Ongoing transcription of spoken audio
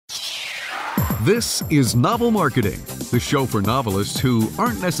This is Novel Marketing, the show for novelists who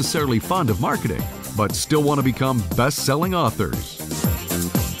aren't necessarily fond of marketing, but still want to become best-selling authors.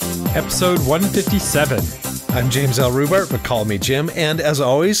 Episode 157. I'm James L. Rubart, but call me Jim. And as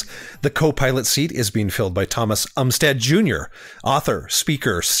always, the co-pilot seat is being filled by Thomas Umstead Jr., author,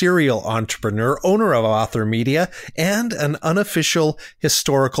 speaker, serial entrepreneur, owner of Author Media, and an unofficial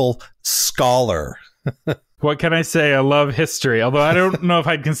historical scholar. What can I say? I love history, although I don't know if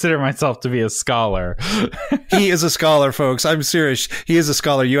I'd consider myself to be a scholar. He is a scholar, folks. I'm serious. He is a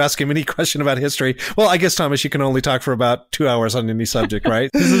scholar. You ask him any question about history. Well, I guess, Thomas, you can only talk for about 2 hours on any subject, right?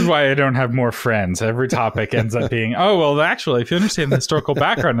 This is why I don't have more friends. Every topic ends up being, oh, well, actually, if you understand the historical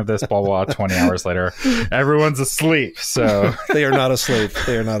background of this, blah, blah, 20 hours later, everyone's asleep. So They are not asleep.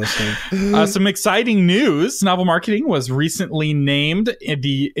 They are not asleep. Some exciting news. Novel Marketing was recently named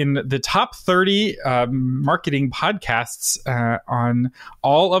in the top 30 marketing podcasts on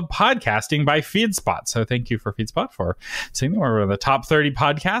all of podcasting by FeedSpot. So thank you for FeedSpot for saying that we're one of the top 30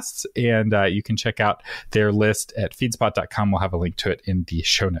 podcasts. And you can check out their list at feedspot.com. We'll have a link to it in the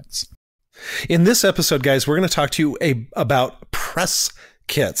show notes. In this episode, guys, we're going to talk to you about press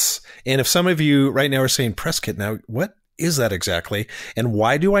kits. And if some of you right now are saying press kit, now what is that exactly? And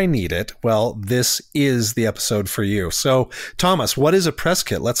why do I need it? Well, this is the episode for you. So, Thomas, what is a press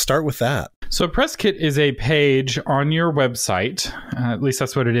kit? Let's start with that. So a press kit is a page on your website, at least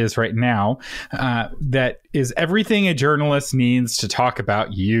that's what it is right now, that is everything a journalist needs to talk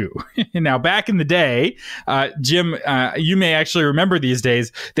about you. Now, back in the day, Jim, you may actually remember these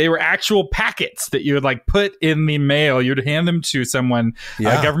days, they were actual packets that you would like put in the mail. You'd hand them to someone,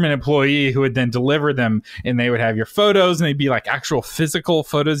 a government employee who would then deliver them, and they would have your photos, and they'd be like actual physical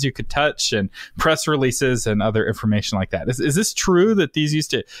photos you could touch, and press releases and other information like that. Is this true that these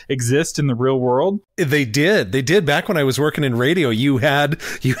used to exist in the real world? They did. Back when I was working in radio, you had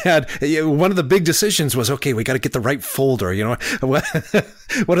one of the big decisions was, okay, we got to get the right folder. You know,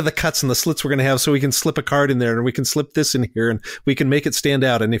 what are the cuts and the slits we're going to have so we can slip a card in there and we can slip this in here and we can make it stand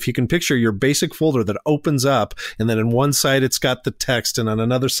out. And if you can picture your basic folder that opens up and then on one side it's got the text and on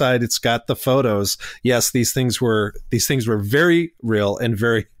another side it's got the photos. Yes, these things were very real and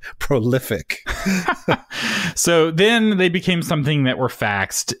very prolific. So then they became something that were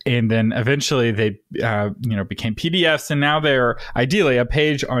faxed, and then eventually they became PDFs, and now they're ideally a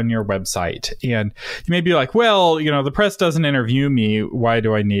page on your website. And you may be like, well, the press doesn't interview me. Why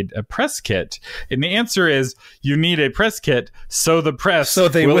do I need a press kit? And the answer is you need a press kit so the press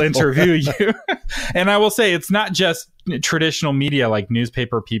will interview you. And I will say it's not just traditional media like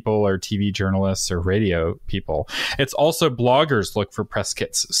newspaper people or TV journalists or radio people. It's also bloggers look for press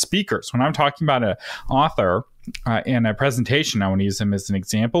kits. Speakers. When I'm talking about an author in a presentation, I want to use them as an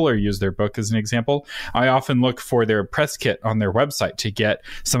example or use their book as an example. I often look for their press kit on their website to get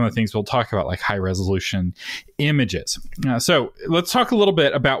some of the things we'll talk about, like high resolution images. So let's talk a little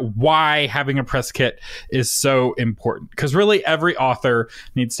bit about why having a press kit is so important, because really every author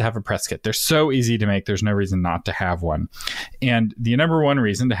needs to have a press kit. They're so easy to make. There's no reason not to have one. And the number one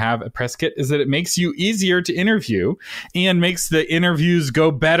reason to have a press kit is that it makes you easier to interview and makes the interviews go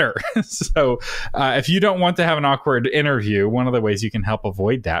better. So if you don't want to have an awkward interview, one of the ways you can help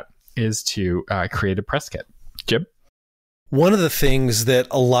avoid that is to create a press kit. Jim? One of the things that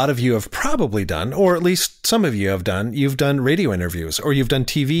a lot of you have probably done, or at least some of you have done, you've done radio interviews or you've done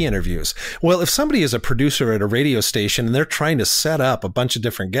TV interviews. Well, if somebody is a producer at a radio station and they're trying to set up a bunch of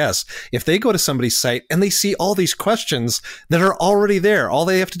different guests, if they go to somebody's site and they see all these questions that are already there, all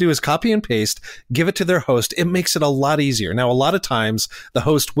they have to do is copy and paste, give it to their host. It makes it a lot easier. Now, a lot of times the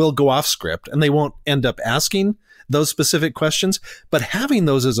host will go off script and they won't end up asking those specific questions, but having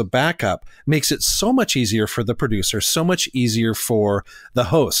those as a backup makes it so much easier for the producer, so much easier for the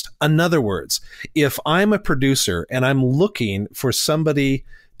host. In other words, if I'm a producer and I'm looking for somebody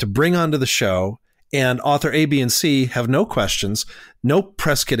to bring onto the show and author A, B, and C have no questions, no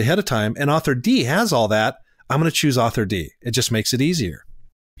press kit ahead of time, and author D has all that, I'm going to choose author D. It just makes it easier.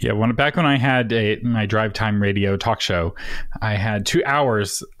 Yeah, back when I had my drive time radio talk show, I had 2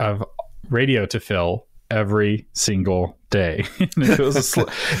 hours of radio to fill every single day.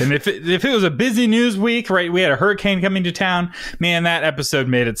 And if it was a busy news week, right, we had a hurricane coming to town, man, that episode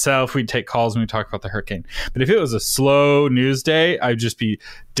made itself. We'd take calls when we talk about the hurricane. But if it was a slow news day, I'd just be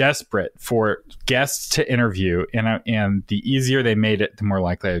desperate for guests to interview, and the easier they made it, the more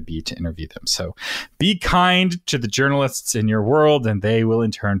likely I would be to interview them. So be kind to the journalists in your world, and they will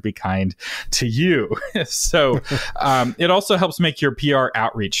in turn be kind to you. So it also helps make your PR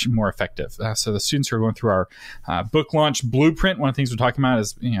outreach more effective. So the students who are going through our book launch blueprint, one of the things we're talking about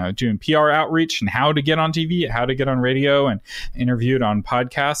is doing PR outreach and how to get on TV, how to get on radio, and interviewed on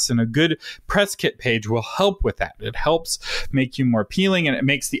podcasts. And a good press kit page will help with that. It helps make you more appealing, and it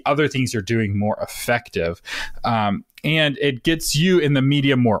makes the other things you're doing more effective. And it gets you in the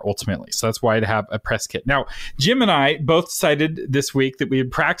media more ultimately. So that's why I'd have a press kit. Now, Jim and I both decided this week that we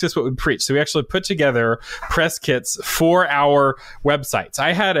would practice what we preach. So we actually put together press kits for our websites.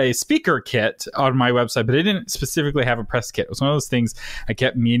 I had a speaker kit on my website, but I didn't specifically have a press kit. It was one of those things I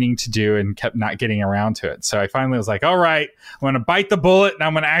kept meaning to do and kept not getting around to it. So I finally was like, all right, I'm going to bite the bullet and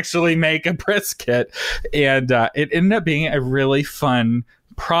I'm going to actually make a press kit. And it ended up being a really fun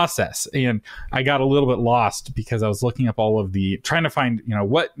process. And I got a little bit lost because I was looking up trying to find,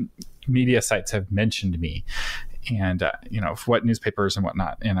 what media sites have mentioned me and, what newspapers and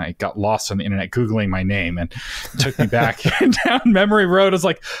whatnot. And I got lost on the internet Googling my name, and it took me back down memory road. I was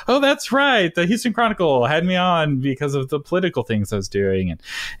like, oh, that's right. The Houston Chronicle had me on because of the political things I was doing. And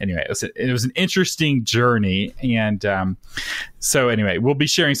anyway, it was an interesting journey. And so anyway, we'll be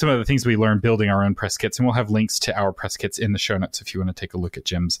sharing some of the things we learned building our own press kits, and we'll have links to our press kits in the show notes if you want to take a look at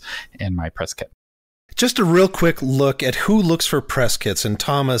Jim's and my press kit. Just a real quick look at who looks for press kits, and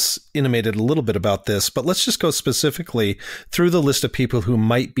Thomas intimated a little bit about this, but let's just go specifically through the list of people who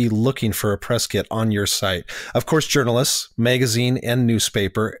might be looking for a press kit on your site. Of course, journalists, magazine and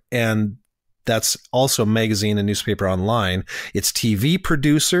newspaper, and that's also magazine and newspaper online. It's TV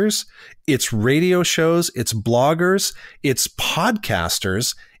producers, it's radio shows, it's bloggers, it's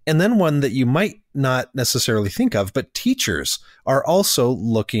podcasters, and then one that you might not necessarily think of, but teachers are also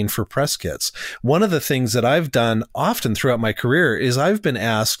looking for press kits. One of the things that I've done often throughout my career is I've been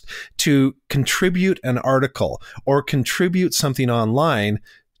asked to contribute an article or contribute something online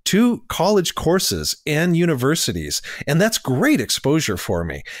to college courses and universities. And that's great exposure for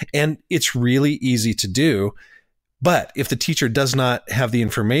me. And it's really easy to do. But if the teacher does not have the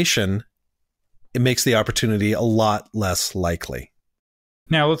information, it makes the opportunity a lot less likely.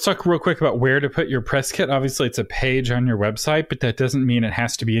 Now, let's talk real quick about where to put your press kit. Obviously, it's a page on your website, but that doesn't mean it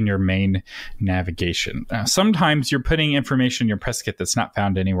has to be in your main navigation. Sometimes you're putting information in your press kit that's not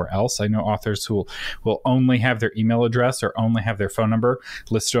found anywhere else. I know authors who will only have their email address or only have their phone number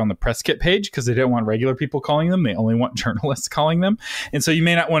listed on the press kit page because they don't want regular people calling them. They only want journalists calling them. And so you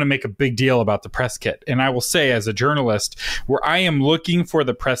may not want to make a big deal about the press kit. And I will say, as a journalist, where I am looking for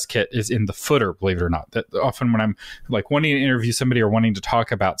the press kit is in the footer, believe it or not. That often when I'm like wanting to interview somebody or wanting to talk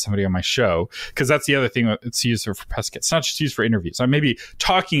about somebody on my show, because that's the other thing that it's used for press kits. It's not just used for interviews. I may be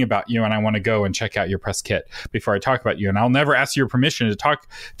talking about you and I want to go and check out your press kit before I talk about you, and I'll never ask your permission to talk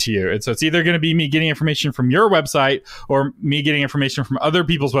to you. And so it's either going to be me getting information from your website or me getting information from other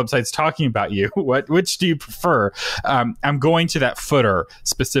people's websites talking about you. Which do you prefer? I'm going to that footer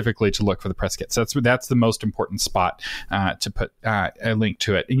specifically to look for the press kit. So that's the most important spot to put a link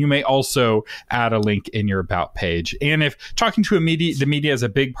to it. And you may also add a link in your about page. And if talking to the media is a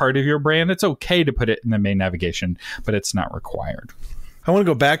big part of your brand, it's okay to put it in the main navigation, but it's not required. I want to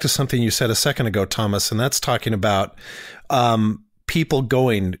go back to something you said a second ago, Thomas, and that's talking about people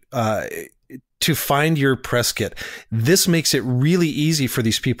going to find your press kit. This makes it really easy for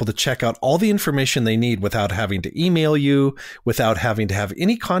these people to check out all the information they need without having to email you, without having to have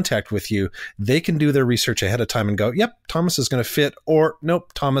any contact with you. They can do their research ahead of time and go, yep, Thomas is going to fit, or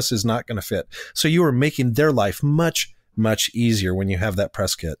nope, Thomas is not going to fit. So you are making their life much easier when you have that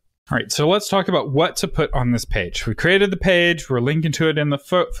press kit. All right, so let's talk about what to put on this page. We created the page. We're linking to it in the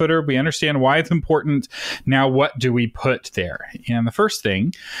footer. We understand why it's important. Now, what do we put there? And the first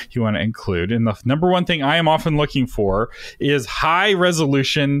thing you want to include, and the number one thing I am often looking for, is high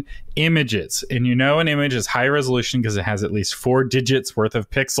resolution images. And you know an image is high resolution because it has at least 4 digits worth of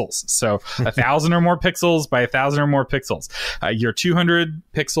pixels. So 1,000 or more pixels by 1,000 or more pixels. Your 200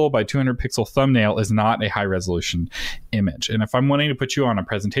 pixel by 200 pixel thumbnail is not a high resolution image. And if I'm wanting to put you on a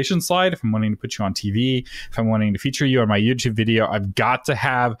presentation slide, if I'm wanting to put you on TV, if I'm wanting to feature you on my YouTube video, I've got to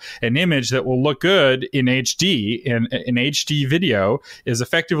have an image that will look good in HD. And an HD video is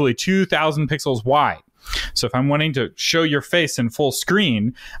effectively 2,000 pixels wide. So if I'm wanting to show your face in full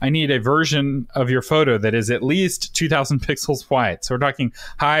screen, I need a version of your photo that is at least 2000 pixels wide. So we're talking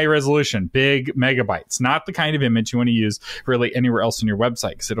high resolution, big megabytes, not the kind of image you want to use really anywhere else on your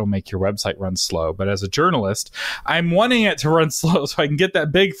website because it'll make your website run slow. But as a journalist, I'm wanting it to run slow so I can get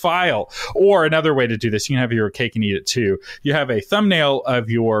that big file. Or another way to do this, you can have your cake and eat it too. You have a thumbnail of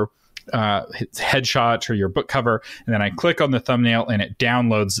your headshot or your book cover, and then I click on the thumbnail and it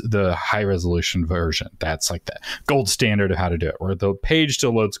downloads the high resolution version. That's like the gold standard of how to do it, where the page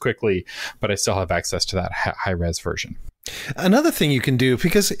still loads quickly, but I still have access to that high res version. Another thing you can do,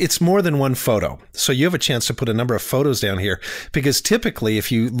 because it's more than one photo, so you have a chance to put a number of photos down here, because typically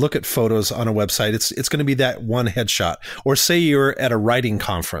if you look at photos on a website, it's going to be that one headshot. Or say you're at a writing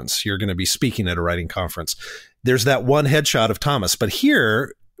conference, you're going to be speaking at a writing conference. There's that one headshot of Thomas, but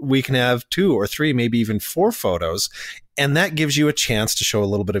here we can have 2 or 3, maybe even 4 photos. And that gives you a chance to show a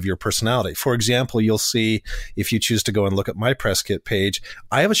little bit of your personality. For example, you'll see if you choose to go and look at my press kit page,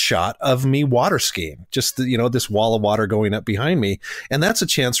 I have a shot of me water skiing, just this wall of water going up behind me. And that's a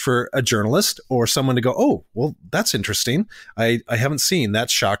chance for a journalist or someone to go, oh, well, that's interesting. I haven't seen that.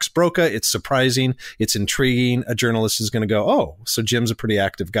 Shocks Broca. It's surprising. It's intriguing. A journalist is going to go, oh, so Jim's a pretty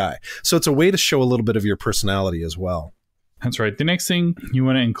active guy. So it's a way to show a little bit of your personality as well. That's right. The next thing you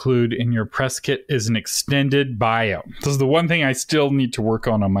want to include in your press kit is an extended bio. This is the one thing I still need to work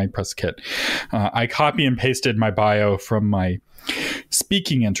on my press kit. I copy and pasted my bio from my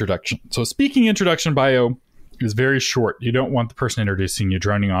speaking introduction. So a speaking introduction bio is very short. You don't want the person introducing you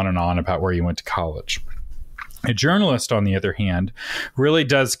droning on and on about where you went to college. A journalist, on the other hand, really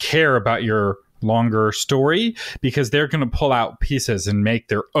does care about your longer story because they're going to pull out pieces and make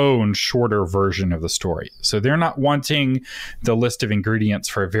their own shorter version of the story. So they're not wanting the list of ingredients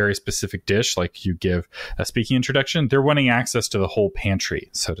for a very specific dish like you give a speaking introduction. They're wanting access to the whole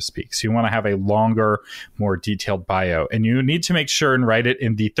pantry, so to speak. So you want to have a longer, more detailed bio, and you need to make sure and write it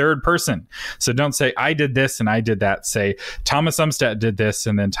in the third person. So don't say I did this and I did that. Say Thomas Umstattd did this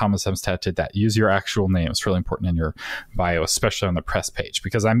and then Thomas Umstattd did that. Use your actual name. It's really important in your bio, especially on the press page,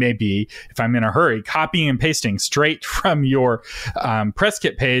 because I may be, if I'm in a hurry, copying and pasting straight from your press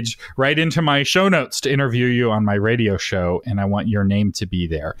kit page right into my show notes to interview you on my radio show, and I want your name to be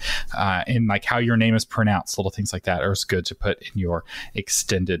there, and like how your name is pronounced, little things like that are good to put in your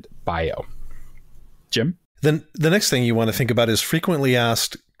extended bio. Jim? Then the next thing you want to think about is frequently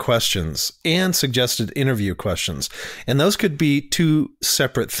asked questions and suggested interview questions, and those could be 2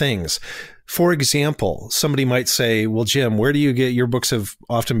 separate things. For example, somebody might say, well, Jim, where do you get your books have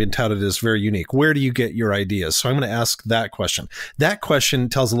often been touted as very unique. Where do you get your ideas? So I'm going to ask that question. That question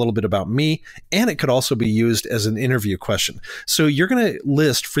tells a little bit about me, and it could also be used as an interview question. So you're going to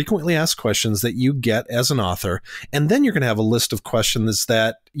list frequently asked questions that you get as an author, and then you're going to have a list of questions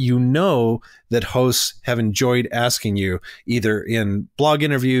that you know that hosts have enjoyed asking you either in blog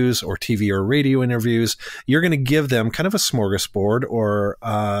interviews or TV or radio interviews. You're going to give them kind of a smorgasbord or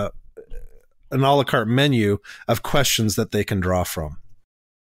an a la carte menu of questions that they can draw from.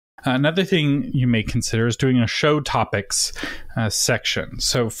 Another thing you may consider is doing a show topics section.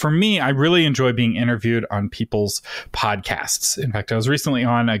 So for me, I really enjoy being interviewed on people's podcasts. In fact, I was recently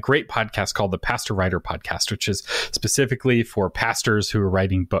on a great podcast called the Pastor Writer Podcast, which is specifically for pastors who are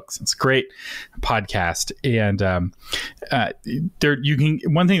writing books. It's a great podcast. And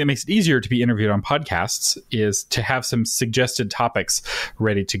one thing that makes it easier to be interviewed on podcasts is to have some suggested topics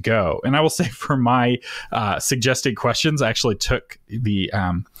ready to go. And I will say for my suggested questions, I actually took the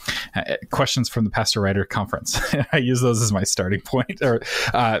questions from the Pastor Writer Conference. I use those as my starting point, or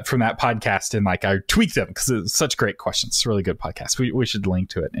from that podcast, and like I tweak them because it's such great questions. It's a really good podcast. We should link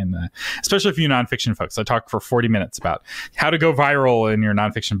to it, especially if you nonfiction folks. I talk for 40 minutes about how to go viral in your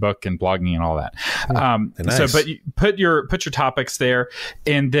nonfiction book and blogging and all that. Nice. So, but you put your topics there,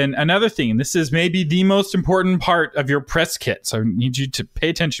 and then another thing. This is maybe the most important part of your press kit. So I need you to pay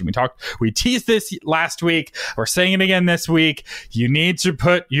attention. We teased this last week. We're saying it again this week. You need to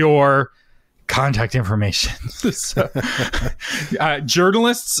put your contact information. So,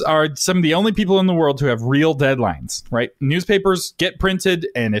 journalists are some of the only people in the world who have real deadlines, right? Newspapers get printed,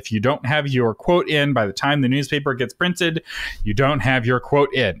 and if you don't have your quote in by the time the newspaper gets printed, you don't have your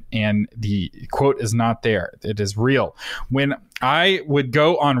quote in, and the quote is not there. It is real. When I would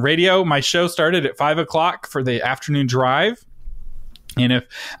go on radio, my show started at 5 o'clock for the afternoon drive. And if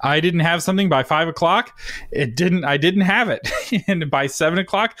I didn't have something by 5 o'clock, I didn't have it. And by 7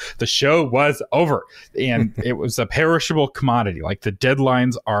 o'clock, the show was over. And it was a perishable commodity. Like, the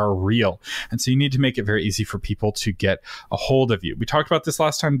deadlines are real. And so you need to make it very easy for people to get a hold of you. We talked about this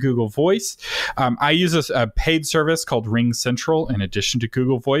last time, Google Voice. I use a paid service called Ring Central in addition to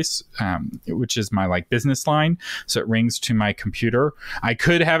Google Voice, which is my business line. So it rings to my computer. I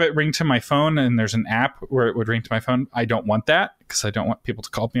could have it ring to my phone, and there's an app where it would ring to my phone. I don't want that, because I don't want people to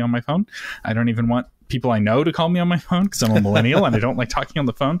call me on my phone. I don't even want people I know to call me on my phone, because I'm a millennial and I don't like talking on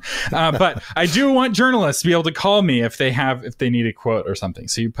the phone. But I do want journalists to be able to call me if they need a quote or something.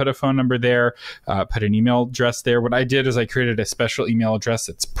 So you put a phone number there, put an email address there. What I did is I created a special email address.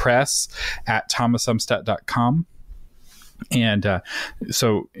 It's press@thomasumstattd.com. And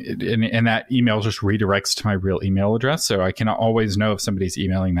so that email just redirects to my real email address. So I can always know if somebody's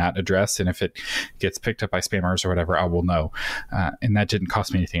emailing that address. And if it gets picked up by spammers or whatever, I will know. And that didn't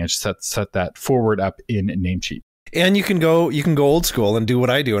cost me anything. I just set that forward up in Namecheap. And you can go old school and do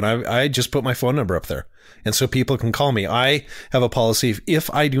what I do. And I just put my phone number up there. And so people can call me. I have a policy. If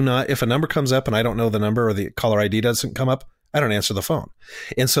a number comes up and I don't know the number, or the caller ID doesn't come up, I don't answer the phone.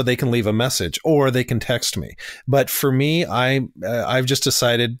 And so they can leave a message or they can text me. But for me, I've just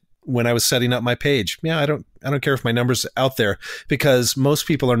decided when I was setting up my page, I don't care if my number's out there, because most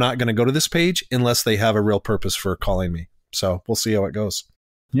people are not going to go to this page unless they have a real purpose for calling me. So we'll see how it goes.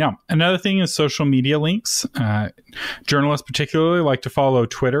 Yeah. Another thing is social media links. Journalists particularly like to follow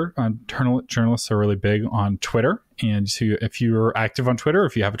Twitter. Journalists are really big on Twitter. And so if you're active on Twitter,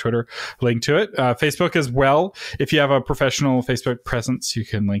 if you have a Twitter, link to it. Facebook as well. If you have a professional Facebook presence, you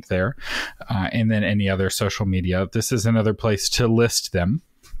can link there. And then any other social media. This is another place to list them.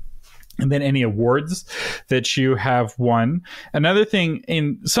 And then any awards that you have won. Another thing,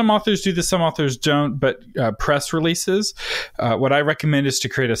 some authors do this, some authors don't, but press releases. What I recommend is to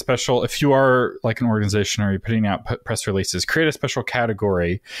create a special, if you are like an organization or you're putting out press releases, create a special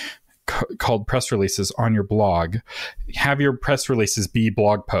category called press releases on your blog. Have your press releases be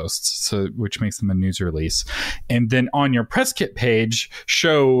blog posts, which makes them a news release. And then on your press kit page,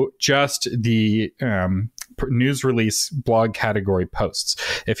 show just the news release blog category posts.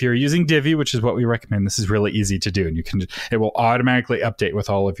 If you're using Divi, which is what we recommend, this is really easy to do, and it will automatically update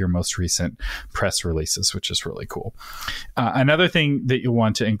with all of your most recent press releases, which is really cool. Another thing that you'll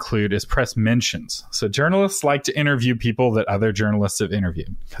want to include is press mentions. So journalists like to interview people that other journalists have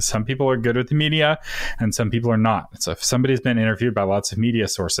interviewed, because some people are good with the media and some people are not. So if somebody's been interviewed by lots of media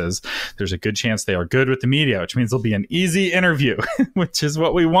sources, there's a good chance they are good with the media, which means it'll be an easy interview, which is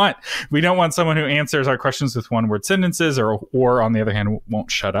what we want. We don't want someone who answers our questions with one-word sentences or on the other hand, won't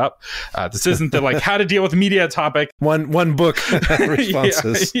shut up. This isn't the how to deal with media topic. One book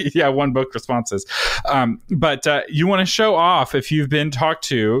responses. Yeah, one book responses. But you want to show off if you've been talked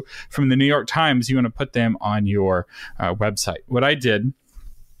to from the New York Times, you want to put them on your website. What I did,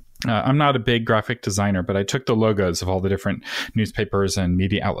 I'm not a big graphic designer, but I took the logos of all the different newspapers and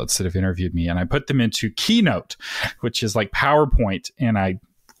media outlets that have interviewed me, and I put them into Keynote, which is like PowerPoint, and I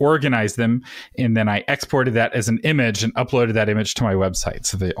organized them, and then I exported that as an image and uploaded that image to my website.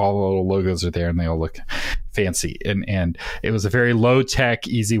 So all the little logos are there and they all look fancy. And it was a very low tech,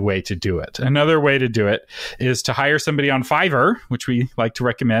 easy way to do it. Another way to do it is to hire somebody on Fiverr, which we like to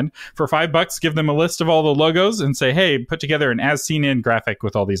recommend. For $5, give them a list of all the logos and say, hey, put together an as seen in graphic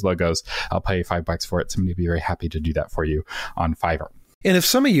with all these logos. I'll pay you $5 for it. Somebody will be very happy to do that for you on Fiverr. And if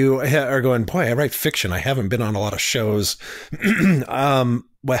some of you are going, boy, I write fiction, I haven't been on a lot of shows.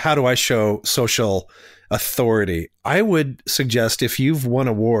 How do I show social authority? I would suggest if you've won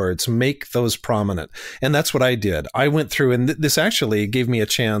awards, make those prominent. And that's what I did. I went through, and this actually gave me a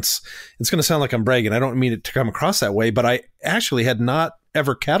chance. It's going to sound like I'm bragging. I don't mean it to come across that way, but I actually had not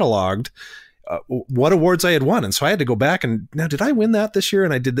ever cataloged what awards I had won. And so I had to go back and now, did I win that this year?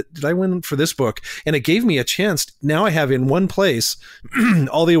 And did I win for this book? And it gave me a chance. Now I have in one place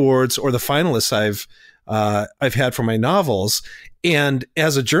all the awards or the finalists I've had for my novels. And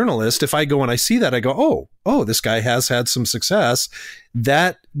as a journalist, if I go and I see that, I go, oh, this guy has had some success.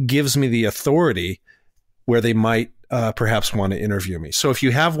 That gives me the authority where they might perhaps want to interview me. So if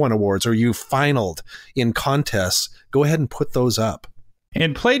you have won awards or you finaled in contests, go ahead and put those up.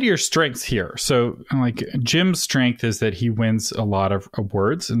 And play to your strengths here. So, like Jim's strength is that he wins a lot of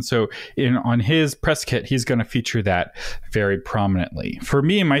awards, and so on his press kit, he's going to feature that very prominently. For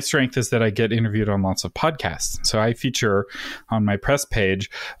me, my strength is that I get interviewed on lots of podcasts. So I feature on my press page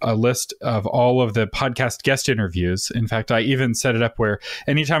a list of all of the podcast guest interviews. In fact, I even set it up where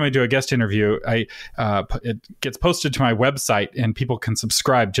anytime I do a guest interview, it gets posted to my website, and people can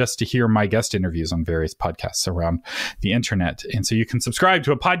subscribe just to hear my guest interviews on various podcasts around the internet. And so you can subscribe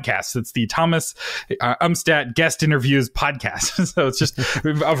to a podcast. It's the Thomas Umstattd Guest Interviews podcast. So it's just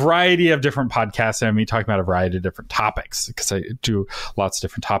a variety of different podcasts, and we talk about a variety of different topics because I do lots of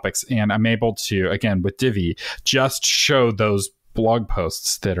different topics. And I'm able to, again, with Divi, just show those blog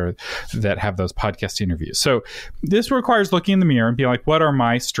posts that have those podcast interviews. So this requires looking in the mirror and be like, what are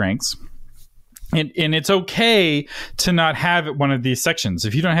my strengths? And it's okay to not have one of these sections.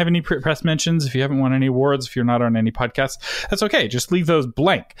 If you don't have any press mentions, if you haven't won any awards, if you're not on any podcasts, that's okay. Just leave those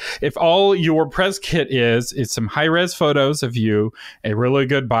blank. If all your press kit is some high-res photos of you, a really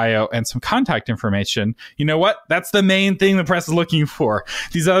good bio, and some contact information, you know what? That's the main thing the press is looking for.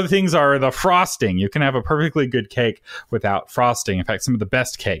 These other things are the frosting. You can have a perfectly good cake without frosting. In fact, some of the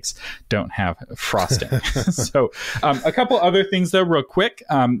best cakes don't have frosting. So a couple other things, though, real quick.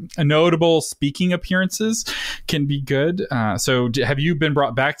 A notable speaking appearances can be good. So have you been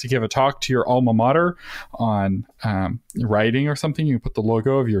brought back to give a talk to your alma mater on writing or something? You can put the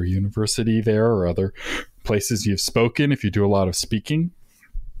logo of your university there or other places you've spoken if you do a lot of speaking.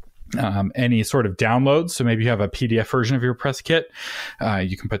 Any sort of downloads. So maybe you have a PDF version of your press kit.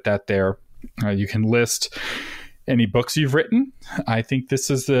 You can put that there. You can list any books you've written. I think this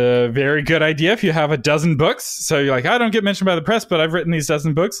is a very good idea if you have a dozen books. So you're like, I don't get mentioned by the press, but I've written these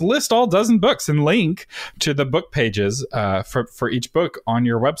dozen books. List all dozen books and link to the book pages for each book on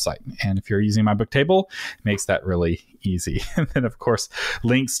your website. And if you're using my book table, it makes that really easy. And then, of course,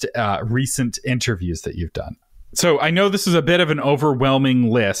 links to recent interviews that you've done. So I know this is a bit of an overwhelming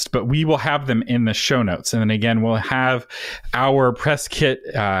list, but we will have them in the show notes. And then again, we'll have our press kit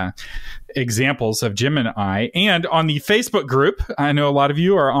examples of Jim and I. And on the Facebook group, I know a lot of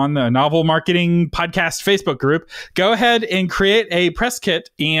you are on the Novel Marketing Podcast Facebook group. Go ahead and create a press kit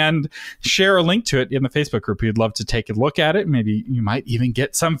and share a link to it in the Facebook group. We'd love to take a look at it. Maybe you might even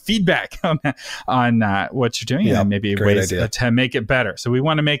get some feedback on what you're doing, and maybe ways to make it better. So we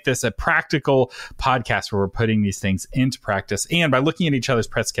want to make this a practical podcast where we're putting these things into practice. And by looking at each other's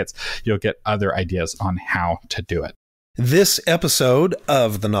press kits, you'll get other ideas on how to do it. This episode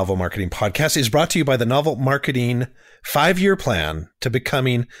of the Novel Marketing Podcast is brought to you by the Novel Marketing 5-year plan to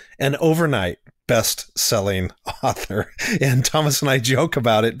becoming an overnight best-selling author. And Thomas and I joke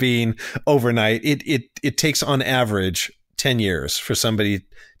about it being overnight. It takes on average 10 years for somebody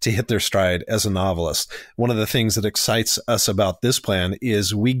to hit their stride as a novelist. One of the things that excites us about this plan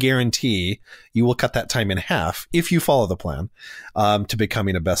is we guarantee you will cut that time in half if you follow the plan to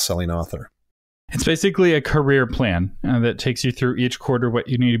becoming a best-selling author. It's basically a career plan that takes you through each quarter what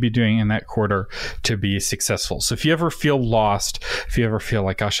you need to be doing in that quarter to be successful. So if you ever feel lost, if you ever feel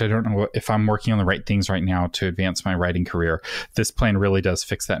like, gosh, I don't know if I'm working on the right things right now to advance my writing career, this plan really does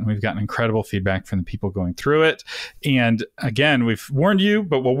fix that. And we've gotten incredible feedback from the people going through it. And again, we've warned you,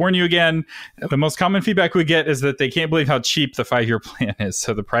 but we'll warn you again. The most common feedback we get is that they can't believe how cheap the 5-year plan is.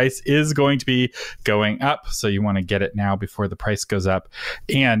 So the price is going to be going up. So you want to get it now before the price goes up.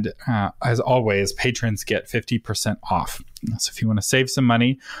 And as always, patrons get 50% off. So if you want to save some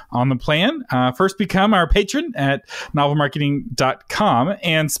money on the plan, first become our patron at novelmarketing.com.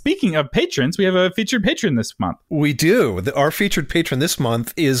 And speaking of patrons, we have a featured patron this month. We do. Our featured patron this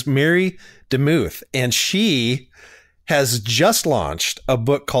month is Mary DeMuth, and she has just launched a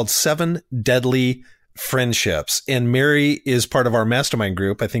book called 7 Deadly Friendships. And Mary is part of our mastermind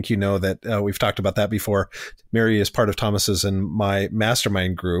group. I think you know that we've talked about that before. Mary is part of Thomas's and my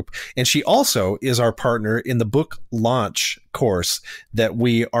mastermind group. And she also is our partner in the book launch course that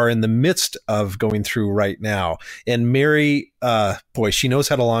we are in the midst of going through right now. And Mary, boy, she knows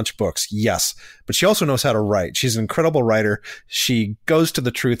how to launch books. Yes. But she also knows how to write. She's an incredible writer. She goes to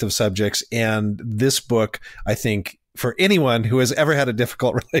the truth of subjects. And this book, I think, for anyone who has ever had a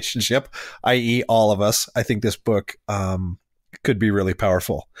difficult relationship, i.e. all of us, I think this book could be really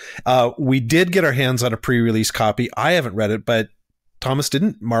powerful. We did get our hands on a pre-release copy. I haven't read it, but Thomas,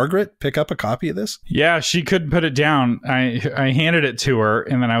 didn't Margaret pick up a copy of this? Yeah, she couldn't put it down. I handed it to her,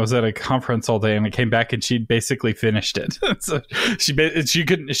 and then I was at a conference all day, and I came back, and she basically finished it. So she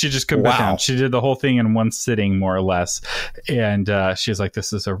just couldn't put it down. She did the whole thing in one sitting, more or less. And she was like,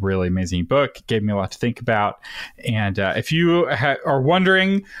 "This is a really amazing book." It gave me a lot to think about. And if you are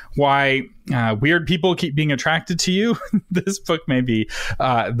wondering why weird people keep being attracted to you, this book may be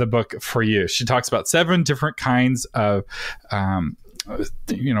the book for you. She talks about 7 different kinds of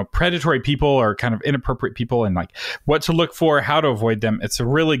predatory people or kind of inappropriate people, and like what to look for, how to avoid them. It's a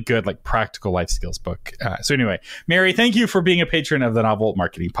really good, like, practical life skills book. So anyway, Mary, thank you for being a patron of the Novel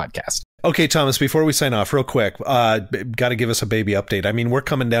Marketing Podcast. Okay, Thomas, before we sign off, real quick, got to give us a baby update. I mean, we're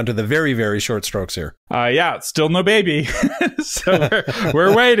coming down to the very, very short strokes here. Yeah, still no baby. So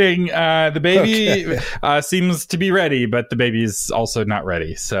we're waiting. The baby seems to be ready, but the baby's also not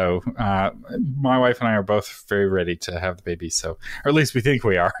ready. So my wife and I are both very ready to have the baby. So, or at least we think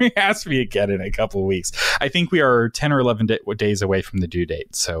we are. It has to be again in a couple of weeks. I think we are 10 or 11 days away from the due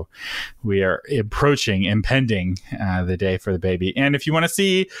date. So we are impending the day for the baby. And if you want to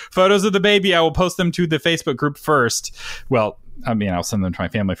see photos of the baby, I will post them to the Facebook group first. Well, I mean, I'll send them to my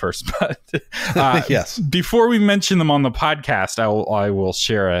family first, but yes. Before we mention them on the podcast, I will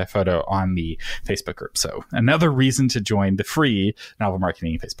share a photo on the Facebook group. So another reason to join the free Novel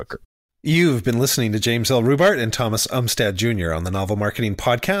Marketing Facebook group. You've been listening to James L. Rubart and Thomas Umstattd Jr. on the Novel Marketing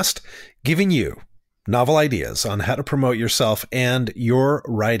Podcast, giving you novel ideas on how to promote yourself and your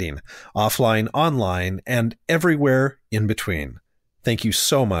writing offline, online, and everywhere in between. Thank you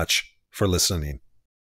so much for listening.